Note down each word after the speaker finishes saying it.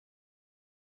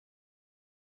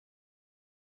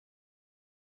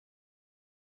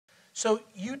So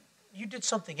you did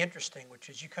something interesting, which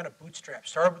is you kind of bootstrapped.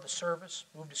 Started with a service,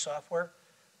 moved to software.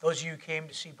 Those of you who came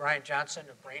to see Brian Johnson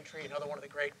of Braintree, another one of the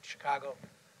great Chicago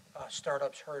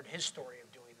startups, heard his story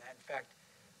of doing that. In fact,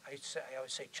 I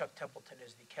always say Chuck Templeton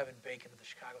is the Kevin Bacon of the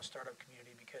Chicago startup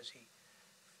community because he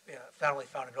not only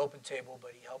founded OpenTable,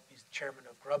 but he's the chairman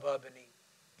of Grubhub, and he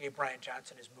gave Brian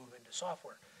Johnson his move into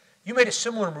software. You made a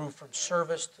similar move from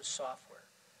service to software.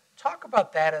 Talk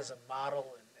about that as a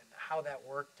model and how that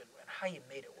worked and how you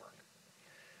made it work.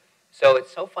 So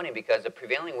it's so funny because the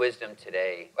prevailing wisdom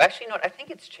today, well, actually, I think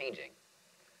it's changing.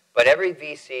 But every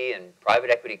VC and private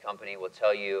equity company will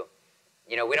tell you,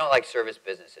 we don't like service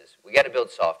businesses. We got to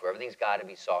build software. Everything's got to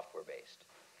be software-based.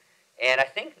 And I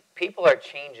think people are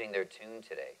changing their tune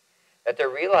today, that they're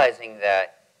realizing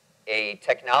that a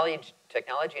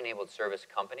technology-enabled service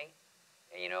company,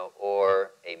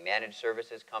 or a managed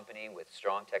services company with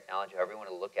strong technology, however you want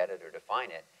to look at it or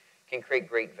define it, can create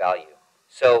great value.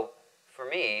 So for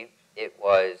me, it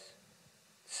was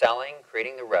selling,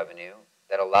 creating the revenue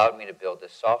that allowed me to build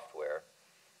this software.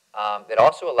 That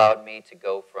also allowed me to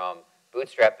go from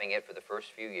bootstrapping it for the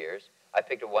first few years. I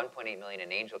picked up $1.8 million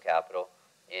in angel capital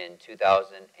in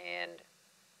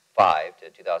 2005 to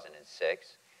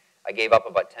 2006. I gave up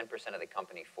about 10% of the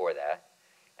company for that.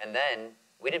 And then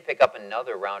we didn't pick up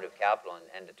another round of capital in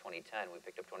the end of 2010. We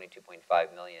picked up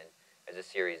 $22.5 million as a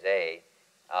Series A,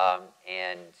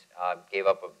 and gave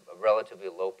up a relatively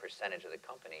low percentage of the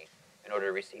company in order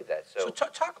to receive that. So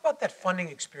talk about that funding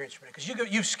experience for a minute,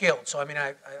 because you've scaled. So I mean,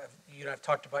 I've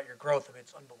talked about your growth. I mean,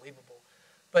 it's unbelievable.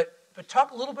 But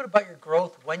talk a little bit about your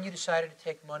growth, when you decided to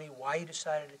take money, why you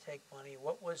decided to take money,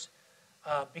 what was,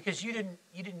 because you weren't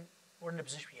in a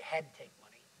position where you had to take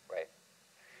money. Right.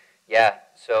 Yeah.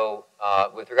 So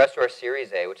with regards to our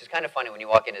Series A, which is kind of funny when you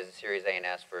walk in as a Series A and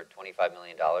ask for $25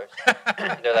 million,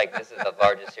 they're like, "This is the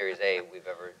largest Series A we've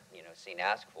ever seen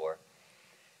ask for."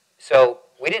 So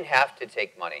we didn't have to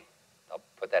take money. I'll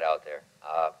put that out there.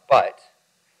 But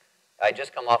I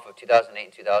just come off of 2008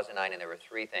 and 2009, and there were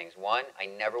three things. One, I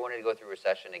never wanted to go through a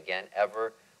recession again,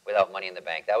 ever, without money in the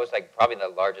bank. That was like probably the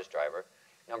largest driver.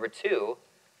 Number two,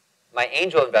 my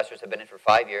angel investors have been in for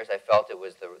 5 years. I felt it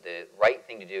was the right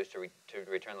thing to do is to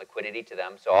return liquidity to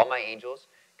them. So all my angels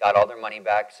got all their money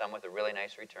back, some with a really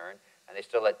nice return, and they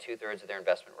still let 2/3 of their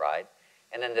investment ride.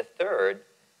 And then the third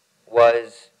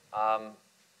was,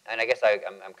 and I guess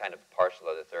I'm kind of partial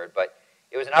of the third, but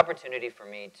it was an opportunity for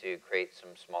me to create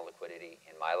some small liquidity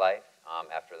in my life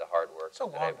after the hard work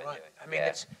that I've been doing. I mean,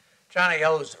 it's John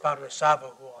Aiello, who's the founder of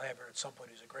Savo, who I'll have here at some point,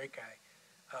 who's a great guy.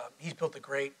 He's built a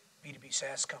great B2B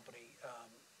SaaS company.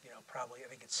 Probably, I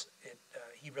think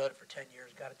he wrote it for 10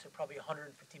 years, got it to probably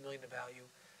 $150 million of value,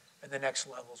 and the next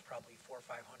level is probably 400 or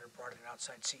 500. Brought in an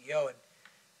outside CEO, and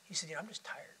he said, I'm just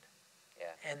tired.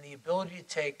 Yeah. And the ability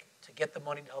to get the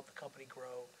money to help the company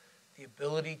grow, the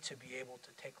ability to be able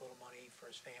to take a little money for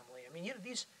his family. I mean,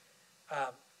 these.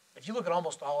 If you look at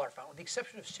almost all our founders, with the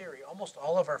exception of Siri, almost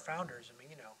all of our founders. I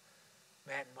mean,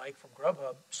 Matt and Mike from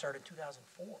Grubhub started in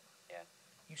 2004. Yeah.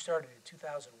 You started in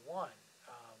 2001.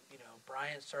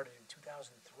 Brian started in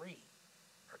 2003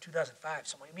 or 2005.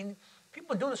 Something. I mean,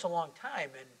 people have been doing this a long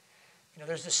time, and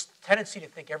there's this tendency to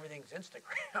think everything's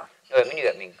Instagram.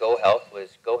 I mean, Go Health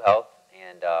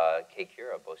and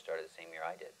K-Cura both started the same year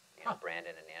I did.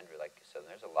 Brandon and Andrew, so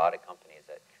there's a lot of companies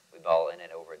that we've all in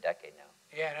it over a decade now.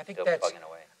 Yeah, and I think still plugging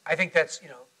away. I think that's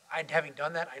having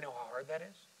done that, I know how hard that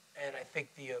is, and I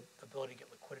think the ability to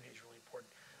get liquidity is really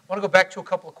important. I want to go back to a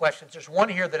couple of questions. There's one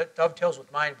here that dovetails with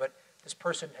mine, but this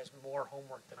person has more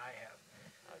homework than I have.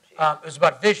 It was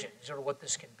about vision, sort of what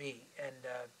this can be, and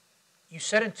you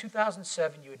said in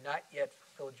 2007 you had not yet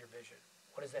fulfilled your vision.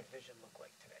 What does that vision look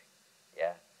like today?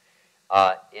 Yeah,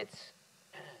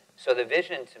 so the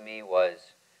vision to me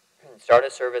was start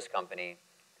a service company,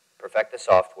 perfect the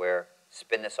software,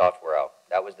 spin the software out.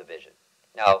 That was the vision.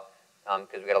 Now,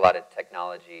 because we got a lot of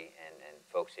technology and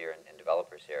folks here and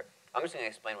developers here, I'm just going to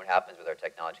explain what happens with our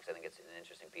technology because I think it's an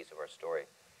interesting piece of our story.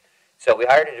 So we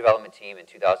hired a development team in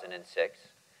 2006,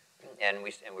 and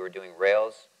we were doing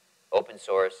Rails, open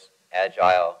source,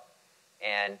 agile,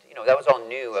 and that was all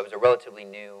new. It was a relatively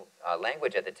new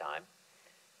language at the time.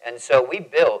 And so we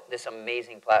built this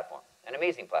amazing platform, an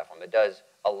amazing platform that does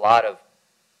a lot of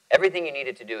everything you need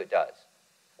it to do, it does.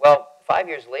 Well, 5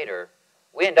 years later,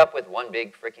 we end up with one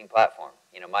big freaking platform.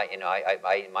 In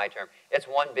my term, it's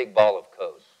one big ball of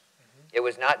code. Mm-hmm. It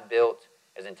was not built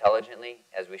as intelligently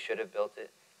as we should have built it.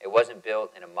 It wasn't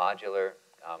built in a modular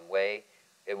way.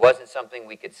 It wasn't something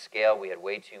we could scale. We had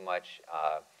way too much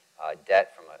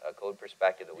debt from a code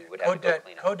perspective that we would have to go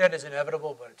clean up. Code debt is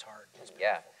inevitable, but it's hard. It's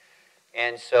yeah.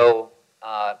 And so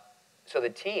so the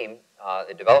team,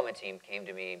 the development team, came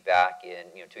to me back in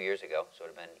 2 years ago, so it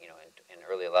would have been in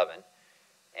early 11,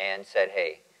 and said,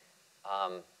 hey,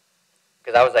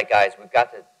 because I was like, guys, we've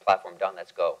got the platform done,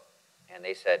 let's go. And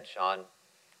they said, Shawn,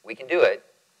 we can do it,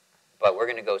 but we're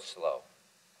going to go slow.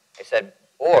 I said,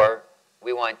 or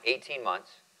we want 18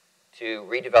 months to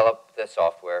redevelop the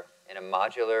software in a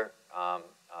modular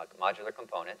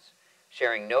components,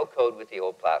 sharing no code with the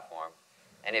old platform.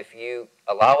 And if you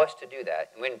allow us to do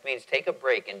that, it means take a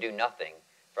break and do nothing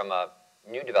from a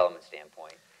new development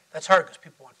standpoint. That's hard because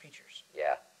people want features.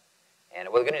 Yeah. And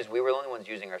well, the good news is we were the only ones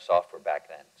using our software back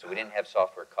then. So we didn't have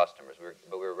software customers,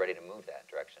 but we were ready to move that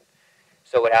direction.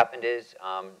 So what happened is,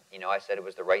 I said it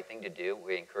was the right thing to do.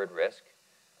 We incurred risk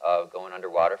of going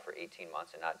underwater for 18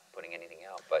 months and not putting anything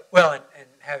out. But well, and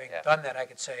having done that, I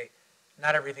could say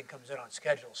not everything comes in on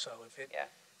schedule. So if it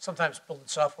sometimes building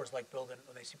software is like building,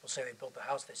 when people say they built a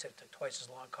house, they said it took twice as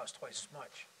long, cost twice as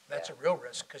much. That's a real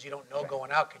risk because you don't know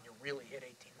going out, can you really hit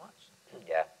 18 months?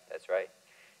 Yeah, that's right.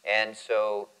 And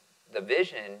so the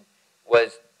vision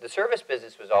was, the service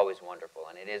business was always wonderful,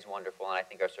 and it is wonderful, and I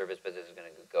think our service business is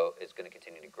going to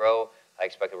continue to grow. I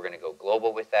expect that we're going to go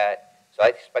global with that. So I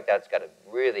expect that's got a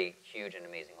really huge and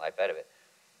amazing life out of it.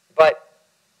 But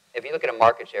if you look at a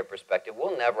market share perspective,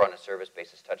 we'll never on a service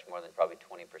basis touch more than probably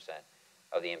 20%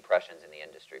 of the impressions in the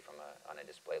industry on a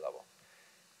display level.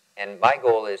 And my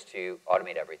goal is to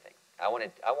automate everything. I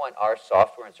want our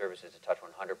software and services to touch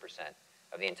 100%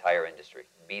 of the entire industry,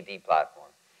 be the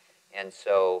platform. And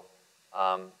so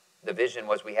the vision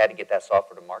was we had to get that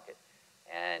software to market.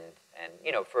 And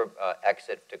for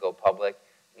exit to go public,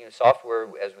 software,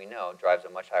 as we know, drives a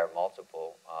much higher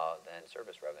multiple than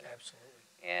service revenue. Absolutely.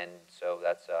 And so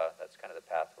that's kind of the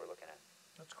path we're looking at.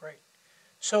 That's great.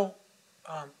 So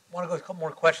I want to go with a couple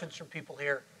more questions from people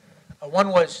here. One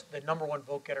was the number one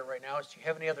vote getter right now is, do you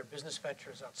have any other business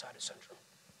ventures outside of Centro?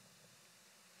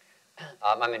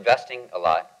 I'm investing a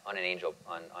lot on an angel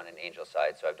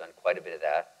side, so I've done quite a bit of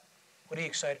that. What are you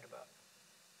excited about?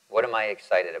 What am I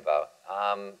excited about?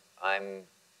 I'm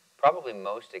probably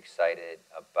most excited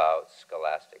about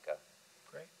Scholastica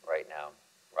right now.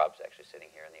 Rob's actually sitting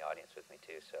here in the audience with me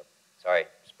too, so sorry,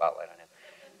 spotlight on him.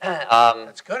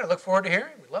 That's good. I look forward to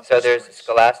hearing. We love. So there's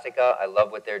Scholastica. I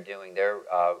love what they're doing. They're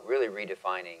really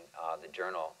redefining the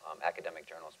journal, academic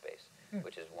journal space,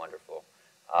 which is wonderful.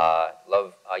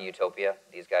 Love Utopia.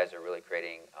 These guys are really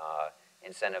creating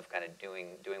incentive, kind of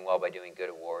doing well by doing good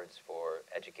awards for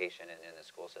education and in the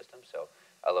school system. So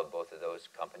I love both of those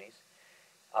companies.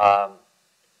 There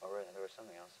was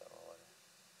something else.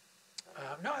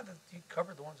 No, you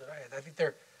covered the ones that I had. I think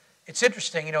it's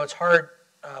interesting. It's hard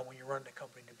when you run the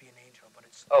company to be an angel, but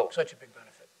it's such a big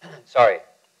benefit. Sorry,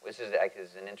 this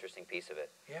is an interesting piece of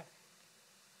it. Yeah.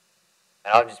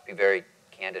 And I'll just be very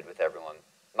candid with everyone.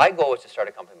 My goal was to start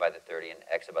a company by the 30 and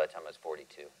exit by the time I was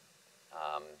 42.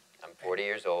 I'm 40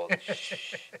 years old.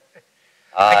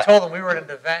 I told him we were at an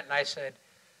event, and I said,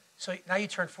 so now you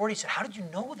turned 40. He said, how did you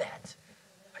know that?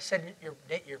 I said, your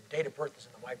date of birth is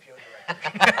in the YPO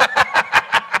directory.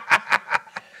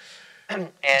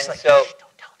 And like, so,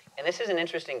 don't tell anyone. And this is an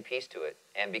interesting piece to it,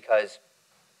 and because,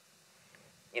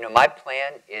 my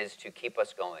plan is to keep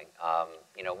us going.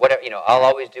 I'll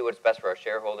always do what's best for our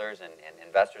shareholders and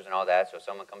investors and all that. So if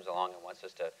someone comes along and wants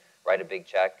us to write a big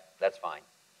check, that's fine.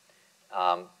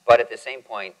 But at the same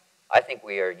point, I think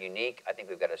we are unique. I think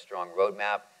we've got a strong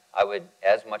roadmap. I would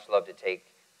as much love to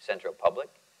take Centro public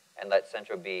and let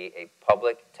Centro be a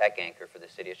public tech anchor for the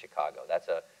city of Chicago.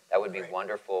 That would be a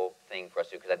wonderful thing for us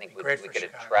to do, because I think we could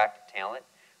attract talent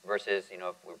versus,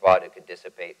 if we bought it could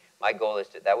dissipate. My goal is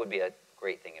that would be a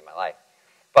great thing in my life.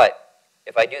 But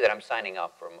if I do that, I'm signing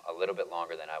up for a little bit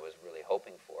longer than I was really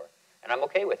hoping for. And I'm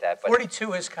okay with that. But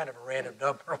 42 is kind of a random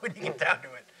number when you get down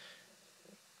to it.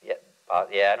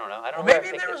 Yeah, I don't know. Well,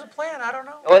 maybe there was a plan. I don't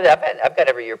know. Well, I've got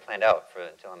every year planned out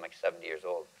until I'm like 70 years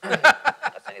old.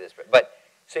 That's any of this. But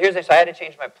so I had to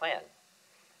change my plan.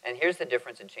 And here's the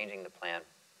difference in changing the plan,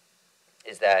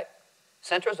 is that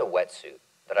Centro's a wetsuit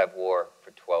that I've wore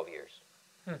for 12 years.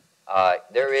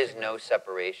 There is no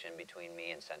separation between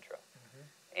me and Centro.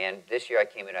 And this year I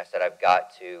came in and I said, I've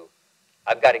got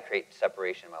to create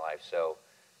separation in my life. So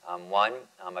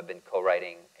I've been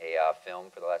co-writing a film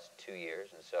for the last 2 years,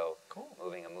 and so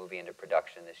moving a movie into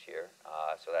production this year.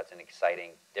 So that's an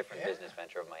exciting, different business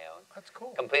venture of my own. That's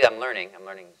cool. Completely, I'm learning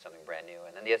something brand new.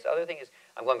 And then the other thing is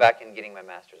I'm going back and getting my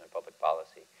master's in public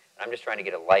policy. And I'm just trying to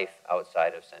get a life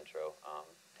outside of Centro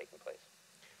taking place.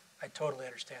 I totally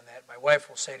understand that. My wife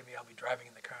will say to me, I'll be driving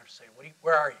in the car and say,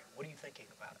 where are you? What are you thinking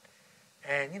about?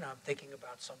 And, I'm thinking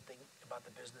about something about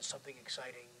the business, something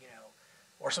exciting,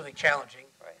 or something challenging.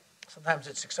 Right. Sometimes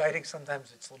it's exciting,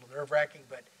 sometimes it's a little nerve-wracking,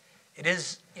 but it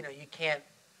is, you can't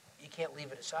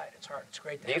leave it aside. It's hard. It's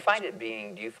great. Do you find it,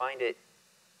 and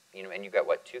you've got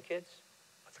what, 2 kids?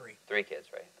 3. 3 kids,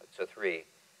 right? So 3.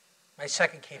 My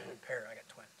second came in a pair. I got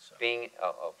twins. So.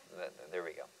 There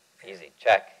we go. Easy.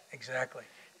 Check. Exactly.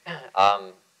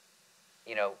 How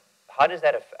does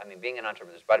that affect, being an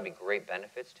entrepreneur, there's got to be great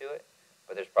benefits to it,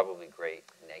 but there's probably great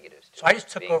negatives to it. So I just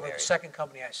took over married. the second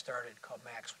company I started called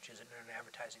Max, which is an internet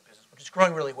advertising business, which is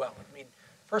growing really well.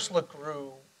 First Look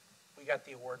grew. We got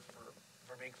the award for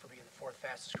being the 4th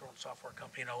fastest growing software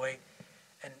company in '08,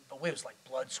 but it was like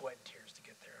blood, sweat, and tears to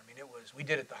get there. We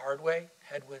did it the hard way,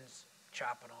 headwinds,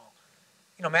 chop and all.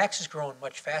 Max is growing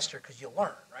much faster because you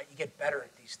learn, right? You get better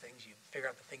at these things. You figure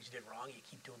out the things you did wrong. You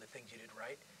keep doing the things you did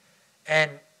right.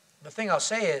 And the thing I'll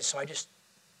say is, so I just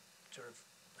sort of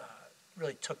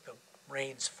really took the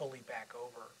reins fully back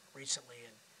over recently,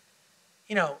 and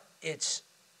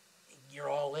you're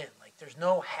all in. Like there's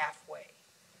no halfway,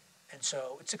 and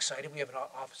so it's exciting. We have an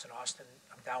office in Austin.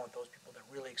 I'm down with those people. They're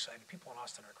really excited. People in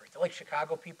Austin are great. They're like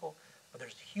Chicago people, but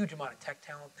there's a huge amount of tech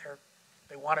talent there.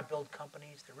 They want to build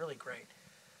companies. They're really great,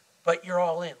 but you're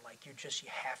all in. Like you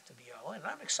have to be all in. And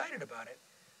I'm excited about it,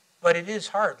 but it is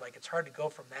hard. Like it's hard to go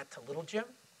from that to Little Jim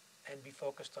and be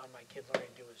focused on my kid learning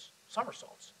to do his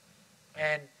somersaults.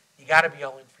 And you got to be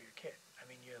all in for your kid.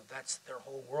 That's their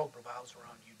whole world revolves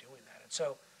around you doing that. And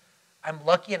so I'm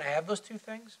lucky and I have those 2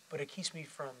 things, but it keeps me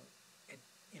from,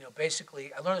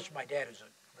 basically, I learned this from my dad, who's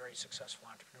a very successful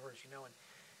entrepreneur, as you know. And,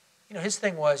 his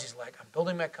thing was, he's like, I'm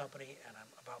building my company and I'm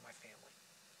about my family.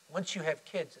 Once you have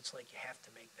kids, it's like you have to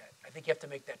make that. I think you have to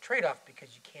make that trade-off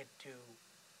because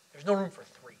there's no room for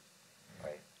 3.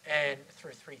 Right. And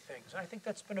through 3 things. And I think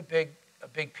that's been a big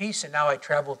piece. And now I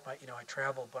travel with I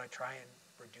travel, but I try and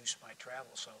reduce my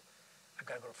travel. So I've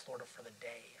got to go to Florida for the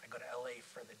day. I go to LA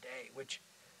for the day, which,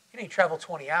 you travel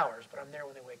 20 hours, but I'm there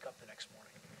when they wake up the next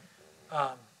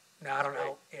morning. Now I don't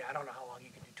know. I don't know how long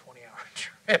you can do 20-hour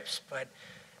trips, but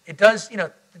it does.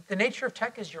 The nature of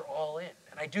tech is you're all in.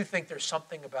 And I do think there's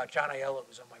something about John Aiello,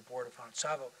 who's on my board of Founded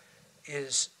Savo,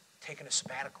 is taking a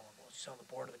sabbatical. He's on the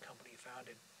board of the company he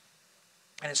founded.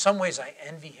 And in some ways, I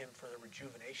envy him for the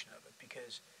rejuvenation of it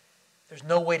because there's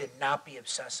no way to not be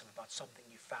obsessive about something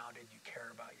you founded, you care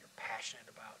about, you're passionate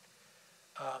about.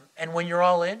 And when you're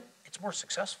all in, it's more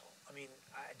successful.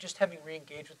 Just having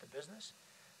re-engaged with the business,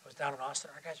 I was down in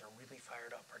Austin. Our guys are really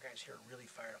fired up. Our guys here are really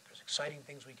fired up. There's exciting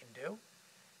things we can do.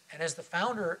 And as the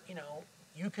founder,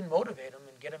 you can motivate them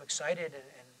and get them excited and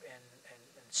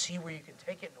see where you can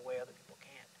take it in a way other people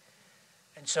can't.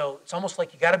 And so it's almost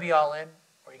like you got to be all in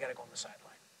or you got to go on the sideline.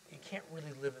 You can't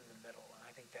really live in the middle, and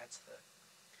I think that's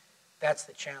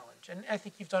the challenge. And I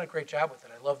think you've done a great job with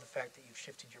it. I love the fact that you've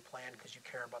shifted your plan because you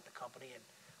care about the company. And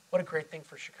what a great thing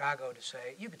for Chicago to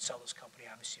say, you could sell this company,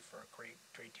 obviously, for a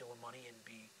great deal of money and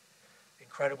be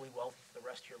incredibly wealthy for the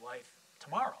rest of your life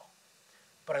tomorrow.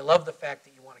 But I love the fact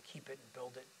that you want to keep it and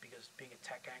build it because being a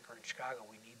tech anchor in Chicago,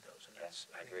 we need those. And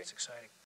I think it's exciting.